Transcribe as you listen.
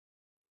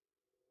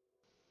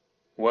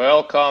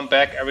Welcome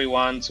back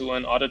everyone to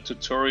another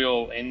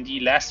tutorial. In the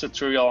last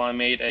tutorial I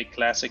made a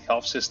classic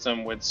health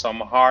system with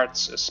some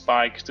hearts, a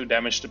spike to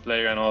damage the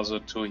player and also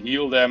to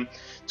heal them.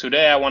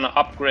 Today I want to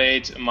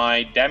upgrade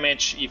my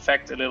damage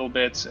effect a little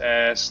bit,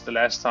 as the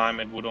last time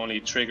it would only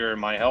trigger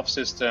my health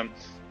system,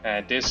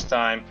 and this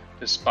time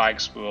the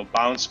spikes will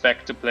bounce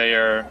back the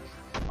player.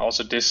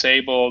 Also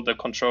disable the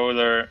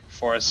controller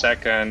for a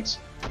second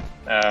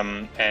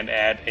and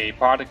add a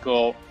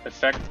particle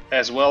effect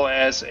as well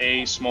as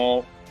a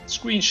small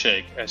screen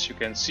shake, as you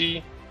can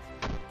see,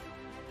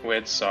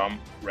 with some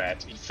red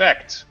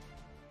effect.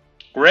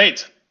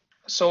 Great,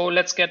 so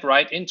let's get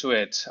right into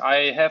it.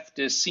 I have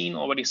this scene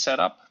already set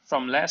up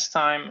from last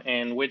time,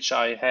 in which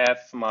I have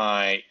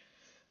my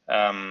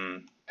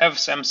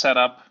FSM set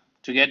up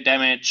to get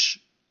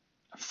damage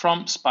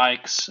from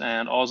spikes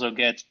and also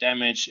get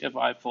damage if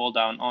I fall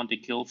down on the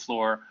kill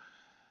floor.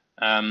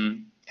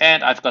 And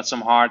I've got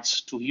some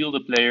hearts to heal the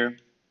player.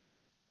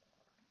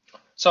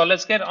 So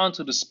let's get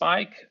onto the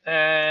spike,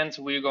 and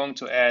we're going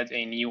to add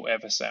a new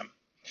FSM.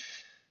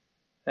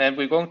 And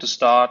we're going to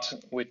start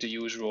with the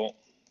usual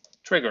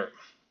trigger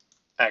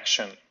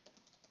action.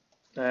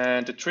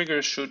 And the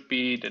trigger should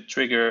be the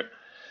trigger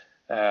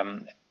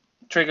enter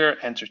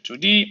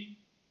 2D,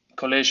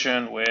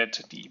 collision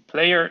with the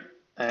player,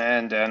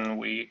 and then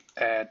we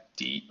add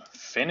the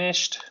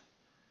finished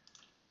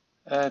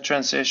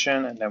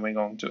transition, and then we're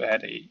going to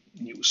add a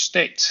new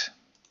state.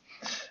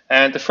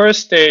 And the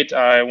first state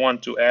I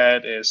want to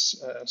add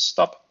is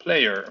stop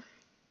player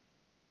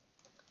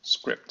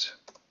script.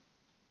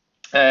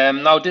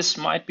 Now this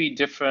might be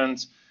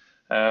different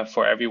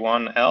for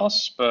everyone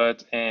else,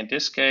 but in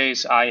this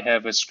case I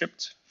have a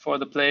script for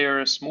the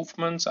player's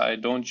movements. I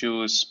don't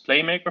use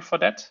Playmaker for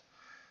that.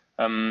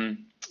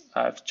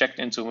 I've checked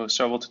into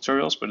several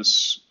tutorials, but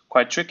it's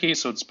quite tricky,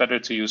 so it's better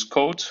to use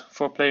code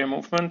for player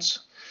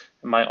movements,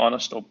 in my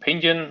honest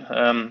opinion,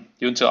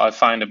 until I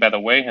find a better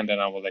way, and then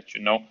I will let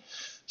you know.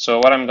 So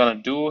what I'm going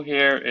to do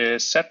here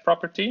is set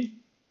property.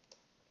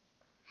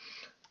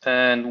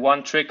 And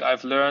one trick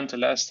I've learned the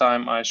last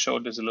time I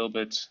showed this a little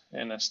bit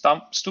in a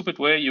stupid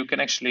way, you can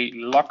actually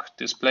lock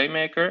this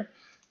Playmaker.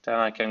 Then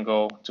I can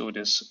go to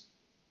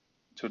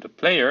the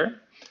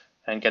player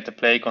and get the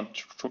play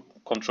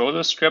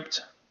controller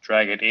script,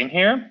 drag it in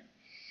here,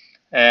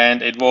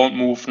 and it won't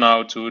move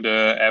now to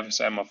the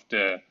FSM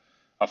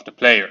of the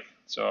player.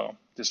 So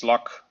this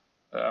lock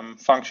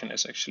function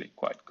is actually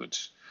quite good.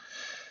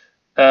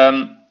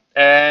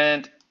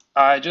 And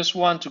I just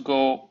want to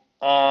go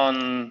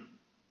on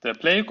the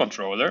player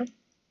controller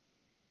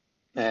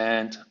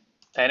and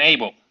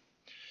enable.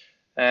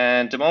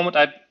 And the moment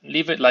I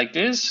leave it like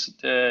this,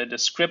 the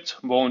script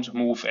won't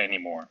move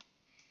anymore.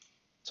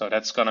 So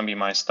that's going to be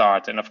my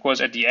start. And of course,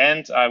 at the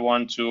end, I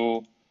want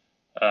to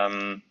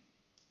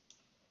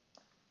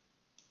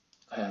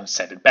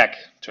set it back,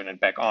 turn it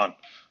back on.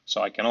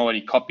 So I can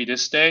already copy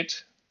this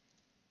state,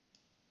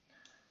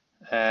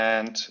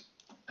 and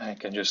I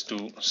can just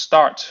do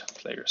start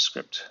player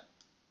script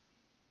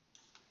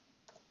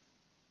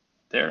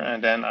there,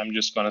 and then I'm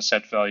just going to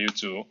set value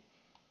to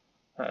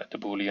the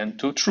boolean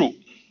to true.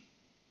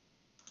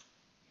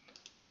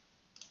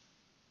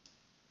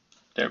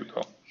 There we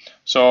go.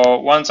 So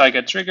once I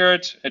get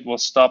triggered, it will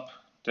stop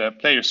the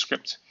player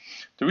script.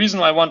 The reason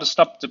why I want to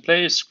stop the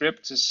player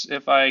script is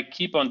if I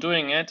keep on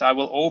doing it, I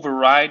will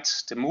override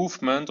the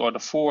movement or the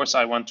force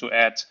I want to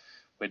add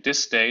with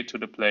this state to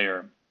the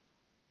player.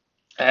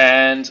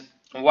 And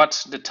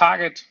what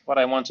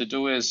I want to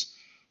do is,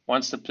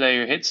 once the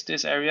player hits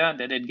this area,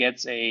 that it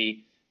gets a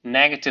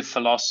negative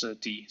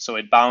velocity, so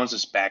it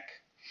bounces back.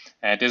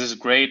 This is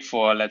great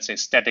for, let's say,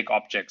 static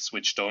objects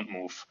which don't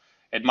move.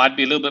 It might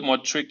be a little bit more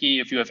tricky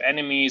if you have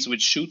enemies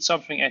which shoot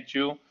something at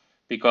you,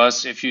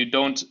 because if you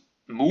don't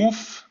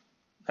move,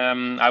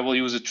 I will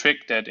use a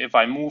trick that if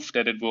I move,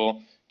 that it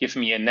will give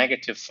me a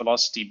negative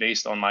velocity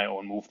based on my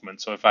own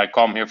movement. So if I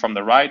come here from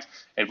the right,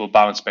 it will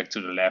bounce back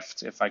to the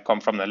left. If I come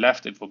from the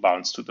left, it will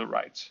bounce to the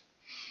right.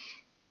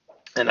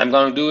 And I'm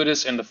going to do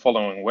this in the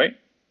following way.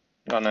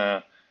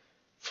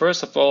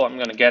 First of all, I'm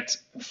going to get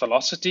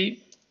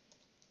velocity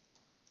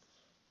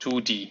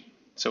 2D.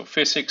 So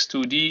physics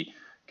 2D,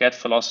 get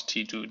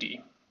velocity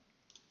 2D.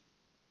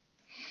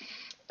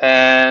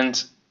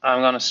 And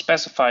I'm going to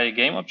specify a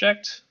game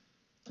object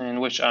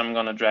in which I'm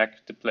going to drag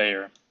the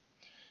player.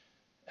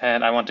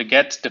 And I want to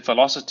get the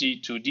velocity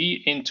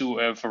 2D into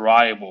a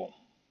variable.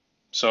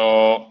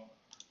 So I'm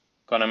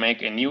going to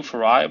make a new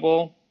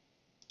variable.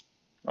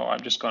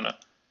 I'm just going to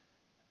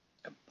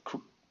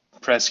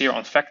press here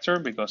on factor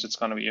because it's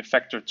going to be a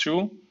factor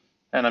 2.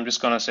 And I'm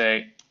just going to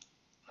say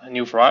a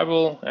new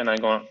variable, and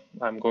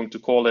I'm going to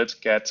call it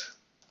get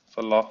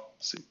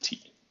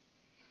velocity.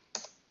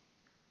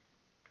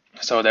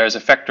 So there's a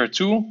factor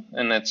 2,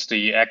 and it's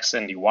the x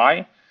and the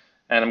y.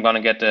 And I'm going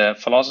to get the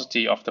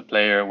velocity of the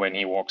player when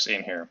he walks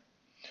in here,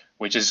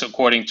 which is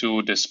according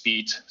to the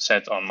speed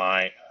set on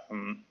my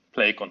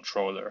play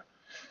controller.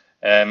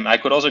 I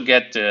could also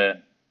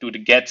do the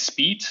get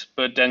speed,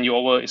 but then you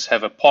always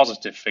have a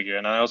positive figure.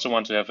 And I also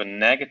want to have a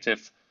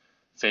negative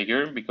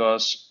figure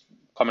because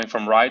coming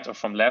from right or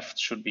from left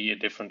should be a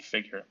different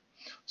figure.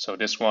 So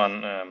this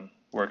one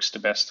works the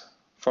best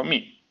for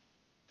me.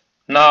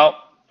 Now,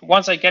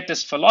 once I get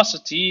this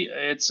velocity,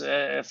 it's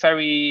a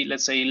very,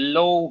 let's say,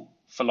 low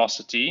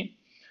velocity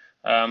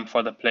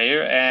for the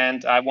player,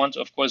 and I want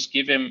to, of course,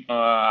 give him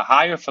a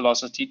higher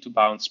velocity to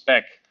bounce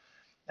back.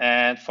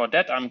 And for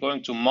that, I'm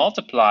going to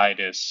multiply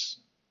this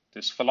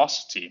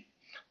velocity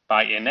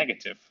by a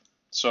negative.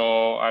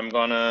 So I'm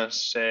gonna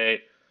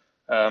say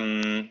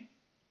a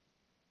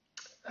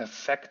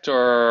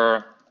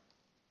factor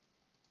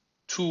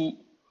 2,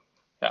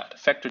 yeah, the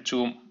factor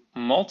 2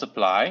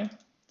 multiply.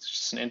 It's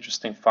just an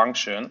interesting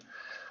function.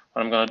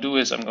 What I'm going to do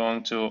is I'm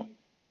going to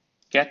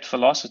get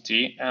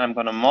velocity and I'm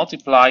going to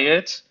multiply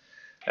it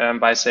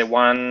by say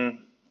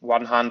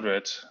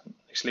 100.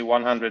 Actually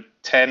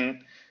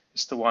 110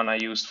 is the one I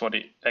used for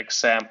the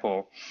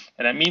example.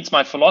 And that means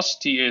my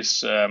velocity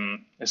is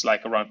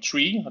like around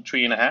 3 or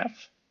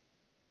 3.5.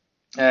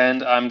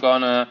 And I'm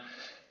going to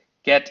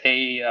get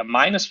a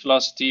minus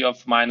velocity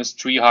of minus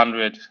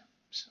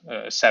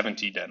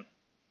 370 then.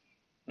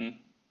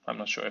 I'm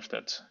not sure if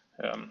that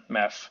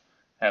math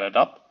added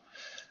up.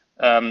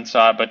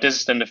 But this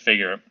is then the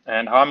figure.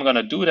 And how I'm going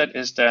to do that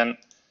is then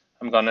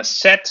I'm going to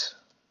set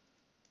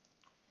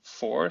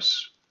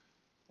force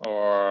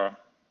or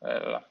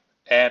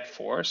add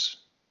force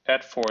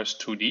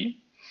 2D.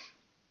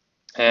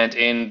 And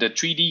in the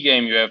 3D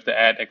game, you have the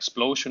add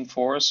explosion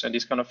force and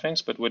these kind of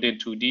things. But within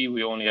 2D,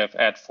 we only have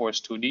add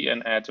force 2D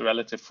and add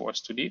relative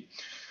force 2D.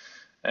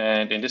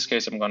 And in this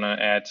case, I'm going to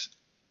add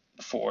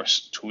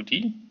force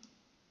 2D.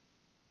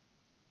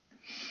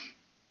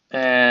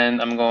 And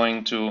I'm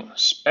going to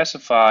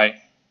specify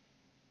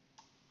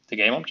the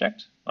game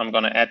object. I'm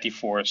going to add the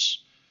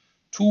force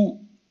to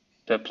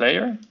the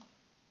player.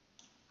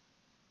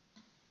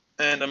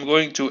 And I'm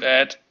going to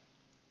add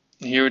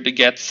here the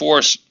get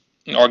force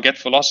or get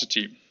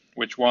velocity.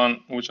 Which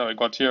I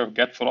got here,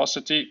 get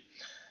velocity.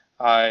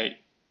 I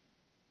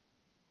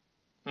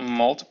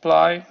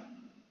multiply.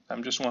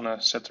 I just want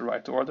to set the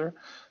right order.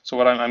 So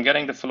what I'm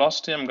getting the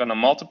velocity, I'm going to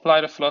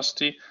multiply the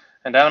velocity,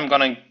 and then I'm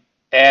going to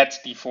add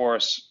the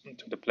force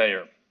to the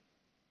player.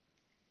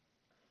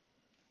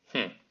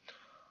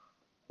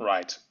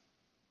 Right.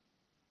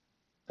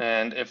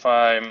 And if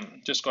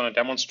I'm just going to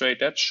demonstrate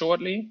that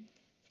shortly,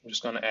 I'm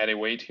just going to add a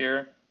weight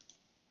here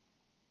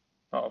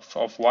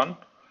of 1.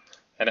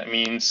 And that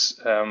means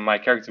my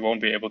character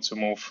won't be able to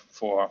move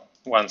for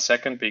 1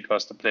 second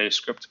because the play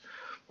script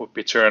would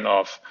be turned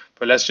off.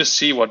 But let's just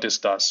see what this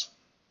does.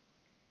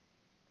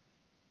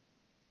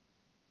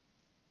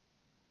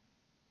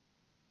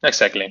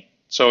 Exactly.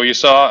 So you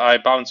saw I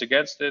bounced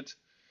against it,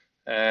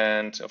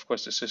 and of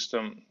course the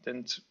system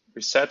didn't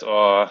reset,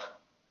 or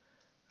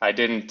I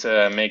didn't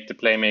make the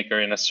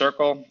Playmaker in a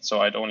circle, so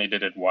I only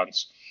did it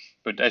once.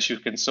 But as you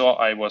can see,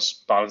 I was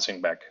bouncing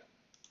back.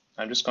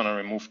 I'm just going to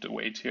remove the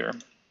weight here,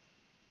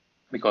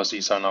 because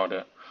these are now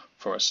the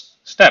first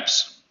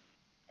steps.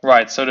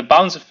 Right, so the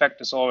bounce effect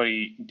is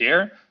already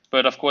there,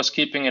 but of course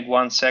keeping it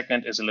 1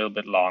 second is a little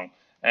bit long.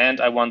 And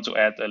I want to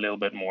add a little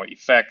bit more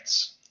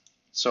effects.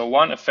 So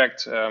one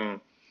effect,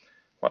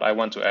 what I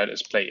want to add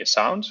is play a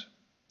sound.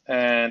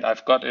 And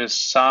I've got a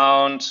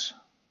sound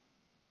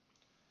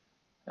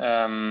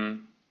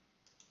from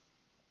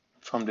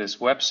this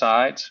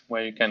website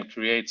where you can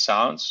create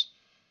sounds,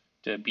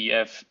 the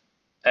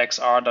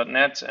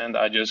bfxr.net, and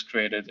I just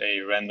created a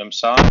random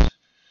sound.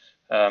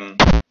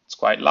 It's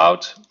quite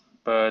loud,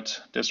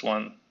 but this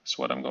one is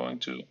what I'm going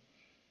to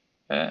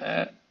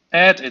add.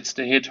 It's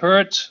the hit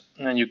hurt,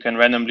 and you can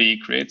randomly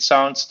create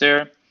sounds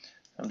there.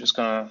 I'm just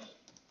gonna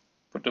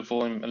put the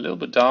volume a little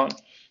bit down,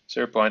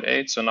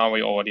 0.8, so now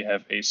we already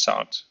have a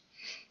sound.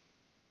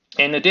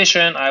 In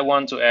addition, I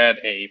want to add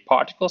a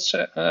particle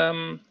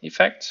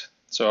effect.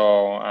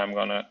 So I'm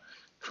gonna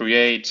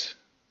create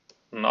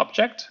an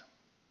object,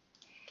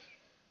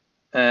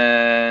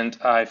 and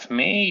I've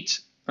made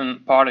a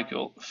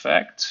particle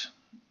effect.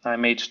 I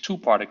made 2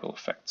 particle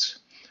effects.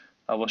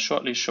 I will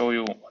shortly show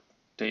you what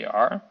they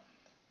are.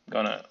 I'm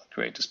gonna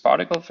create this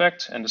particle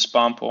effect, and the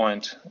spawn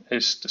point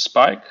is the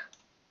spike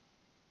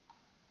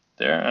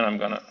there, and I'm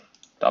gonna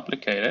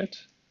duplicate it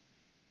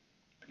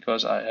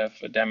because I have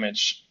a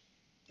damage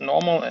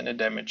normal and a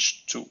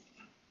damage 2.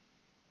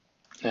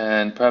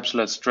 And perhaps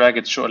let's drag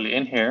it shortly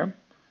in here.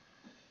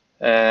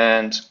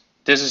 And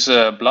this is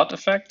a blood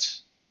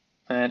effect,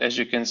 and as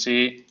you can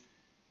see,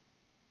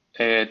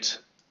 it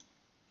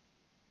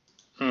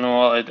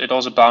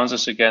also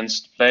bounces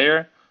against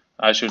player.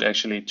 I should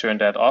actually turn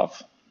that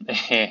off.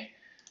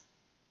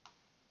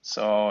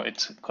 So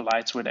it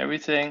collides with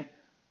everything,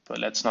 but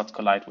let's not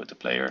collide with the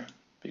player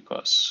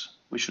because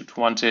we should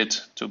want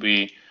it to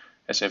be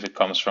as if it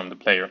comes from the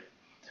player.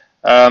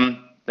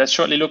 Let's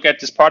shortly look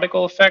at this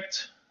particle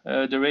effect.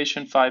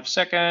 Duration 5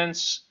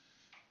 seconds.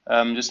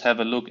 Just have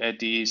a look at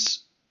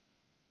these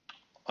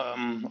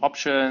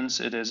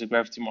options. It is a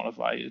gravity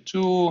modifier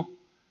 2,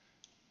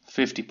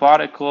 50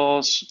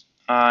 particles.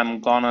 I'm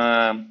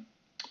gonna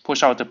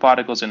push out the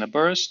particles in a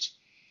burst,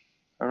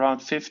 around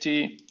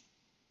 50.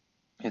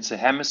 It's a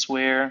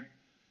hemisphere.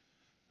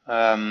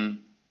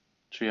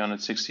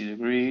 360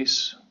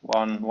 degrees,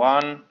 1,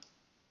 1.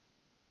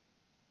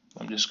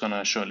 I'm just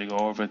gonna shortly go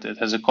over it. It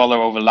has a color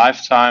over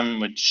lifetime,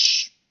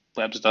 which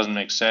perhaps doesn't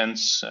make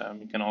sense.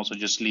 You can also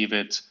just leave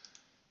it.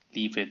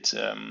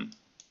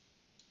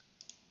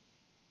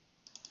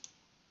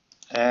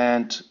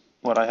 And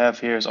what I have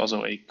here is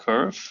also a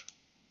curve.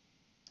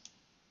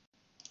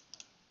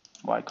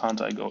 Why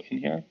can't I go in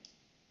here?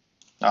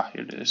 Ah,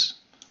 here it is.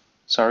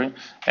 Sorry.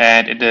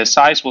 And the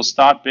size will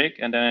start big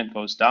and then it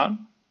goes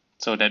down.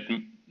 So that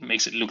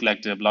makes it look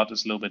like the blood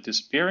is a little bit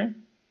disappearing.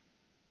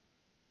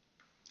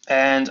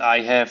 And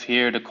I have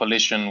here the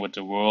collision with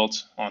the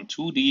world on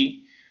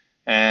 2D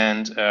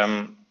and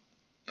a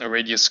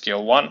radius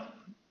scale 1,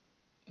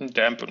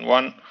 dampen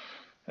 1.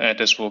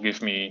 This will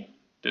give me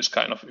this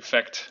kind of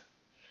effect.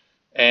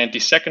 And the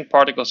second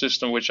particle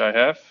system which I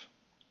have,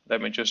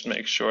 let me just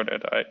make sure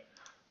that I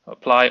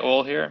apply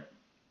all here.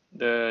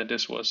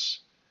 This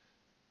was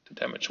the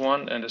damage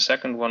 1, and the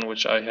second one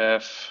which I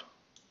have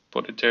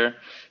put it there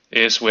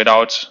is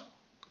without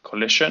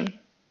collision,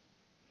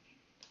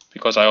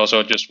 because I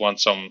also just want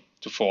some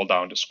to fall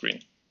down the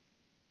screen.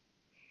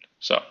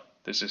 So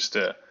this is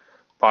the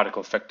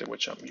particle vector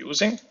which I'm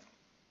using.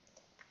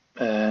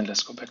 And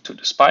let's go back to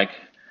the spike.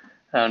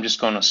 I'm just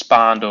going to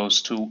span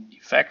those two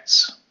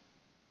effects.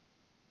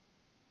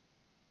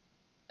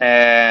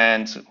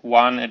 And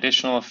one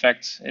additional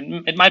effect,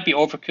 it might be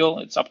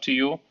overkill, it's up to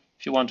you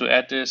if you want to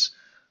add this.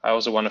 I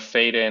also want to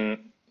fade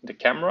in the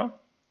camera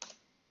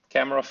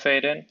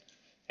fade in.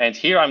 And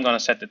here I'm going to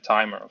set the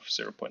timer of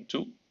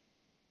 0.2.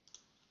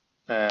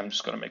 I'm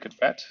just going to make it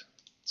red.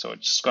 So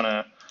it's just going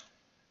to,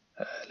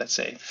 let's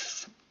say,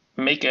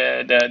 make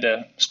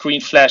the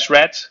screen flash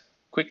red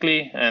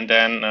quickly and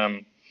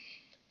then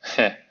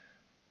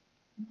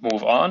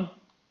move on.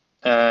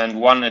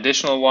 And one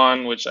additional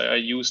one, which I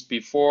used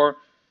before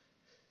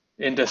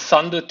in the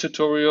Thunder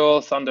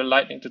tutorial, Thunder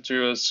Lightning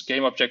tutorials,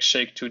 Game Object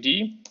Shake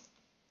 2D.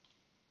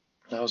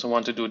 I also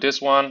want to do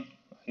this one.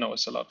 I know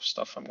it's a lot of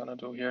stuff I'm going to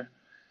do here.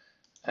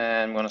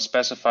 And I'm going to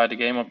specify the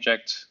game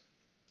object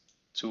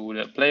to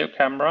the player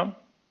camera.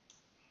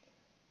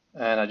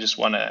 And I just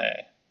want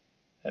a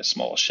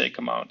small shake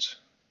amount.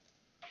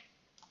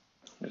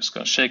 I'm just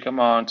going to shake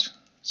amount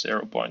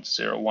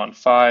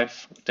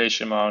 0.015,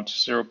 rotation amount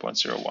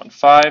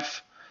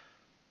 0.015.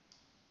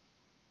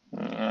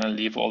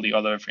 Leave all the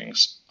other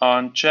things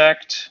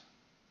unchecked.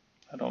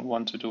 I don't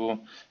want to do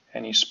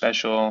any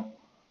special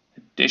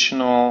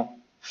additional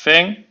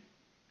thing.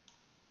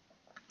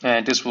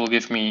 And this will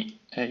give me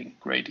a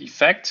great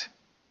effect.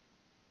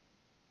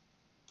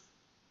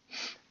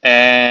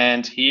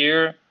 And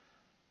here,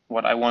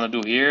 what I want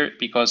to do here,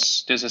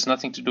 because this has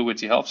nothing to do with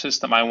the health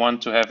system, I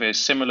want to have a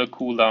similar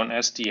cooldown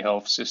as the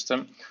health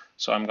system.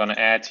 So I'm going to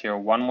add here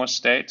one more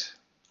state,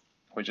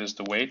 which is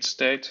the wait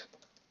state.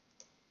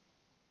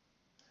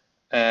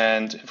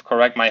 And if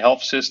correct, my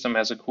health system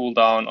has a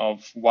cooldown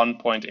of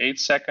 1.8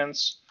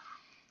 seconds.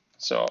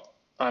 So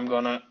I'm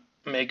going to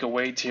make a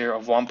wait here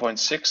of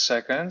 1.6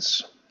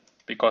 seconds,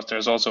 because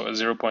there's also a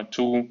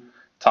 0.2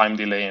 time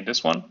delay in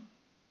this one.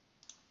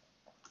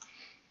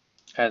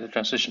 Add the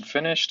transition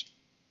finished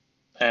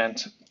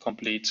and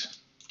complete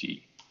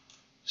the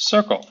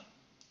circle.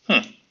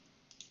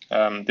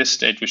 This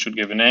state we should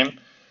give a name.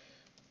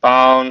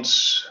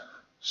 Bounce,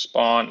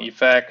 spawn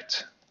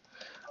effect.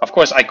 Of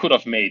course, I could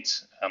have made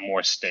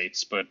more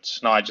states, but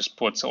now I just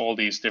put all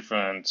these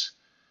different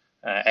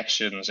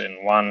actions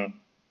in one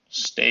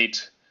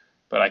state,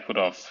 but I could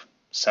have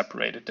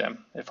separated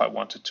them if I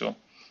wanted to.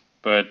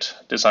 But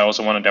this I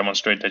also want to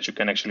demonstrate that you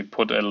can actually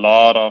put a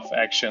lot of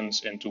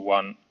actions into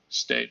one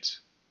state.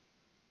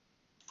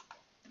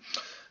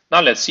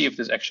 Now let's see if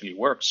this actually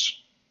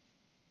works.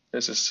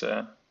 This is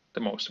the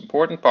most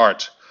important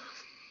part.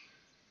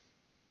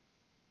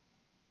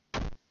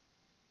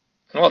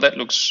 Well, that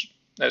looks,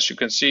 as you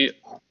can see,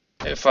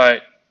 if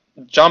I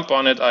jump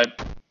on it, I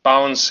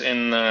bounce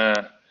in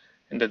the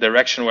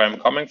direction where I'm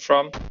coming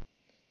from.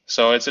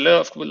 So it's a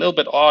little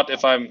bit odd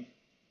if I'm,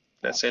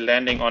 let's say,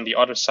 landing on the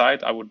other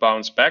side, I would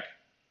bounce back.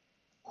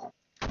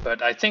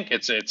 But I think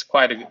it's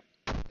quite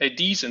a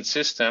decent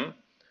system.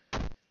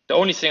 The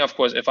only thing, of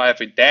course, if I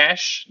have a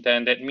dash,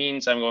 then that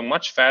means I'm going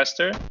much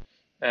faster,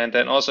 and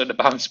then also the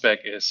bounce back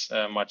is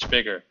much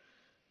bigger.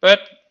 But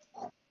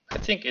I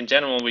think in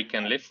general we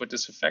can live with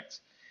this effect.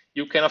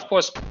 You can, of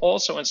course,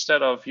 also,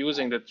 instead of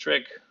using the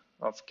trick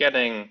of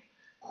getting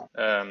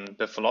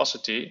the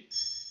velocity,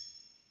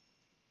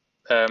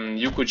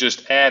 you could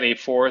just add a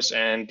force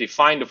and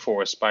define the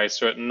force by a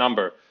certain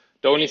number.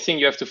 The only thing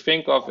you have to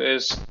think of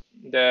is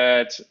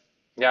that,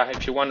 yeah,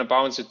 if you want to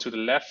bounce it to the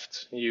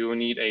left, you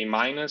need a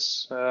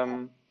minus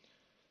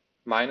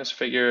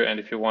figure, and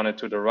if you want it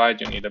to the right,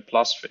 you need a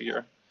plus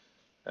figure.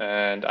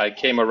 And I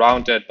came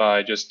around that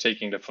by just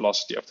taking the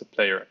velocity of the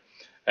player.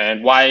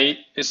 And why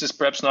is this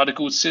perhaps not a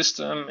good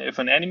system if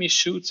an enemy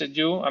shoots at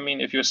you? I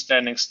mean, if you're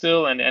standing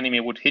still and the enemy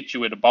would hit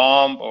you with a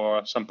bomb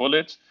or some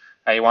bullet,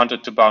 and you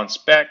wanted to bounce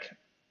back,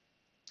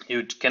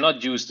 you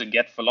cannot use the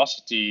get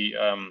velocity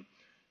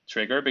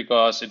trigger,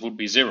 because it would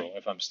be 0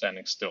 if I'm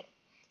standing still.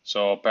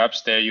 So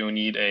perhaps there you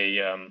need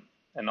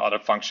another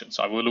function.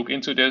 So I will look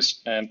into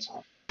this and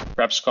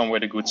perhaps come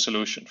with a good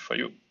solution for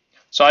you.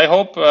 So I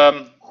hope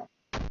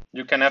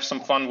you can have some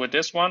fun with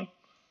this one.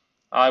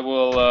 I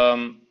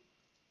will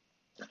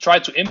try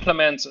to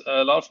implement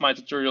a lot of my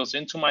tutorials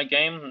into my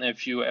game.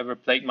 If you ever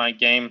played my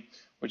game,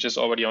 which is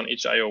already on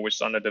itch.io, which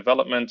is under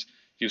development,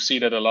 you see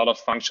that a lot of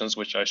functions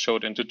which I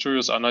showed in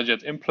tutorials are not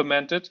yet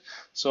implemented.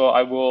 So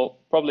I will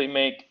probably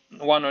make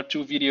 1 or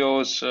 2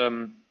 videos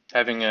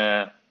having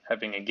a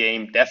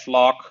game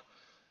devlog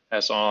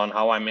as on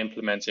how I'm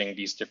implementing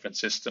these different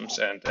systems.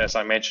 And as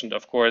I mentioned,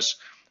 of course,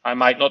 I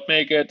might not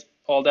make it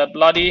all that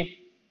bloody,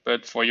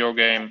 but for your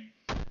game,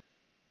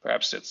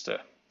 perhaps it's the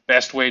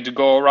best way to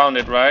go around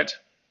it, right?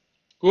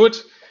 Good.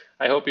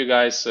 I hope you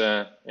guys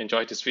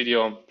enjoyed this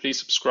video. Please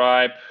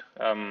subscribe.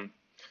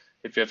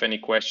 If you have any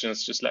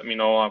questions, just let me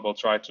know. I will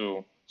try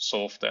to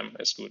solve them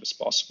as good as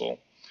possible.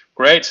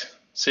 Great.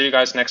 See you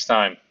guys next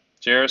time.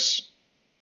 Cheers.